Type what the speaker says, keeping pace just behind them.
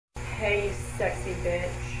Hey, sexy bitch.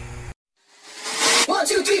 1,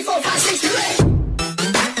 2, 3, 4, 5, 6, 7, 8.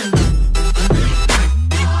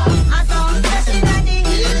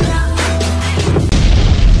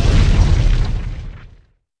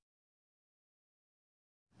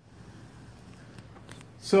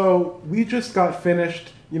 So we just got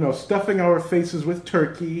finished, stuffing our faces with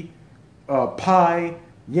turkey, pie,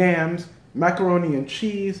 yams, macaroni and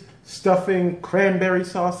cheese, stuffing, cranberry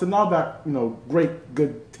sauce, and all that, great,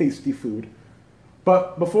 good, tasty food.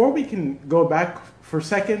 But before we can go back for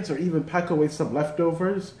seconds or even pack away some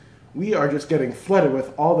leftovers, we are just getting flooded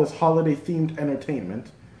with all this holiday-themed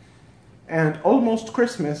entertainment. And Almost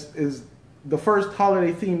Christmas is the first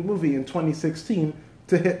holiday-themed movie in 2016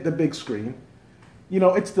 to hit the big screen.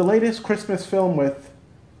 It's the latest Christmas film with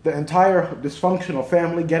the entire dysfunctional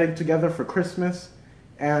family getting together for Christmas.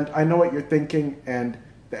 And I know what you're thinking, and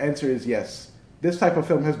the answer is yes. This type of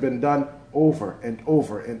film has been done over and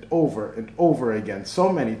over and over and over again so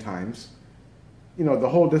many times. The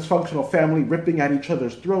whole dysfunctional family ripping at each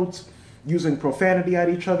other's throats, using profanity at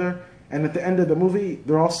each other, and at the end of the movie,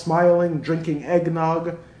 they're all smiling, drinking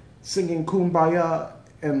eggnog, singing Kumbaya,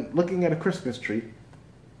 and looking at a Christmas tree.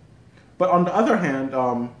 But on the other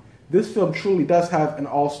hand, this film truly does have an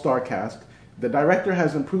all-star cast. The director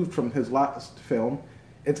has improved from his last film.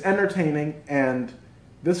 It's entertaining, and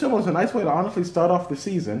this film was a nice way to honestly start off the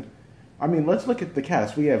season. I mean, let's look at the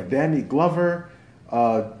cast. We have Danny Glover,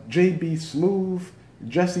 J.B. Smoove,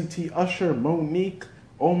 Jessie T. Usher, Monique,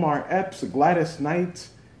 Omar Epps, Gladys Knight,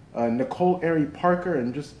 Nicole Arie Parker,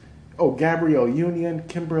 and Gabrielle Union,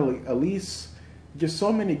 Kimberly Elise. Just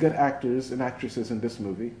so many good actors and actresses in this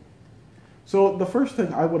movie. So the first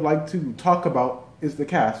thing I would like to talk about is the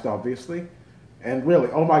cast, obviously. And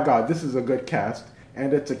really, oh my god, this is a good cast.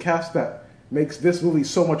 And it's a cast that makes this movie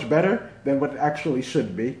so much better than what it actually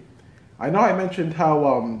should be. I know I mentioned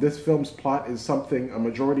how this film's plot is something a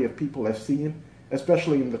majority of people have seen,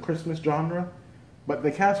 especially in the Christmas genre. But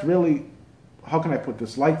the cast really, how can I put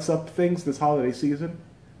this, lights up things this holiday season.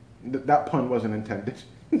 That pun wasn't intended.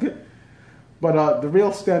 But the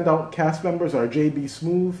real standout cast members are J.B.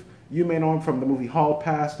 Smoove. You may know him from the movie Hall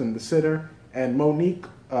Pass and The Sitter. And Monique,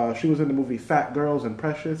 she was in the movie Fat Girls and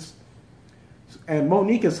Precious. And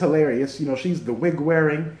Monique is hilarious. She's the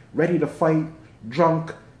wig-wearing, ready-to-fight,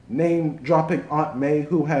 drunk, name-dropping Aunt May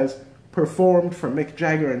who has performed for Mick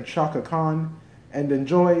Jagger and Chaka Khan and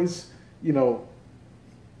enjoys,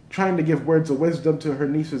 trying to give words of wisdom to her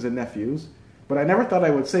nieces and nephews. But I never thought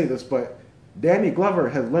I would say this, but Danny Glover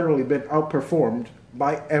has literally been outperformed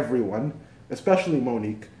by everyone, especially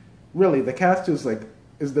Monique. Really, the cast is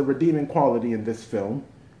the redeeming quality in this film.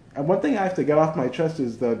 And one thing I have to get off my chest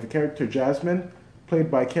is the character Jasmine,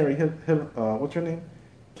 played by Carrie what's her name?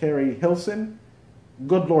 Carrie Hilson.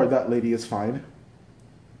 Good lord, that lady is fine.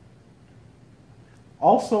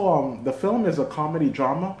 Also, the film is a comedy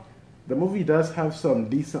drama. The movie does have some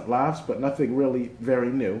decent laughs, but nothing really very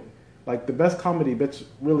new. The best comedy bits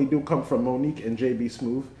really do come from Monique and J.B.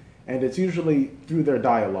 Smoove, and it's usually through their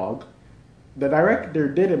dialogue. The director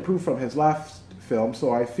did improve from his last film,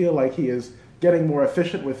 so I feel like he is getting more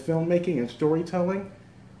efficient with filmmaking and storytelling.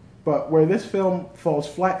 But where this film falls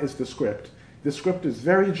flat is the script. The script is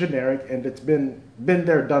very generic, and it's been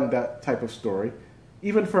there, done that type of story,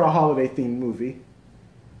 even for a holiday-themed movie.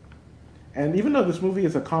 And even though this movie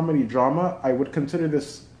is a comedy drama, I would consider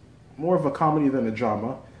this more of a comedy than a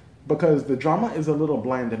drama, because the drama is a little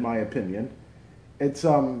bland in my opinion. It's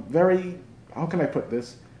very, how can I put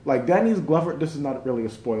this? Danny Glover, this is not really a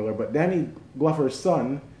spoiler, but Danny Glover's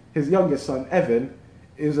son, his youngest son, Evan,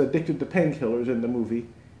 is addicted to painkillers in the movie.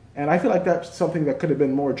 And I feel like that's something that could have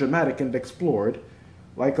been more dramatic and explored.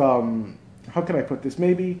 How can I put this?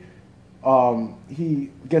 Maybe he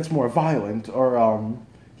gets more violent, or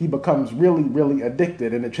he becomes really, really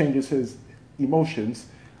addicted and it changes his emotions.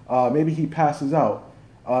 Maybe he passes out.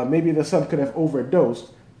 Maybe the son could have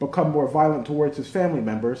overdosed, become more violent towards his family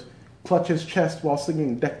members, clutch his chest while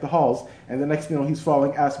singing Deck the Halls, and the next thing you know, he's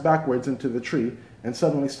falling ass backwards into the tree and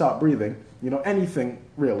suddenly stop breathing. Anything,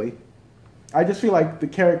 really. I just feel like the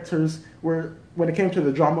characters were, when it came to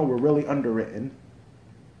the drama, were really underwritten.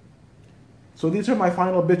 So these are my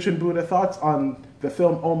final bitch and Buddha thoughts on the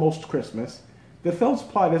film Almost Christmas. The film's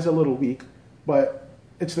plot is a little weak, but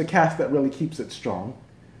it's the cast that really keeps it strong.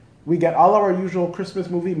 We get all our usual Christmas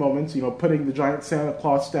movie moments, putting the giant Santa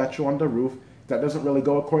Claus statue on the roof. That doesn't really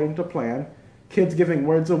go according to plan. Kids giving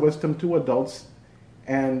words of wisdom to adults.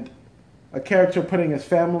 And a character putting his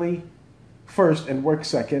family first and work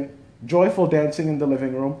second. Joyful dancing in the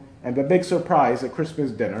living room. And the big surprise at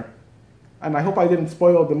Christmas dinner. And I hope I didn't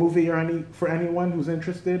spoil the movie for anyone who's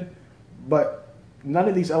interested. But none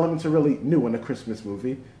of these elements are really new in a Christmas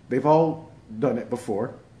movie. They've all done it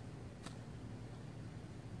before.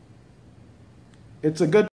 It's a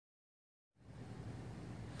good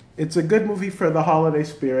movie for the holiday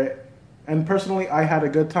spirit, and personally I had a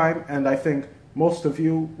good time, and I think most of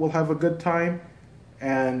you will have a good time.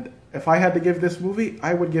 And if I had to give this movie,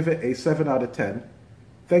 I would give it a 7 out of 10.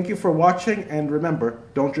 Thank you for watching, and remember,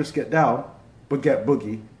 don't just get down, but get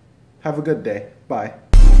boogie. Have a good day. Bye.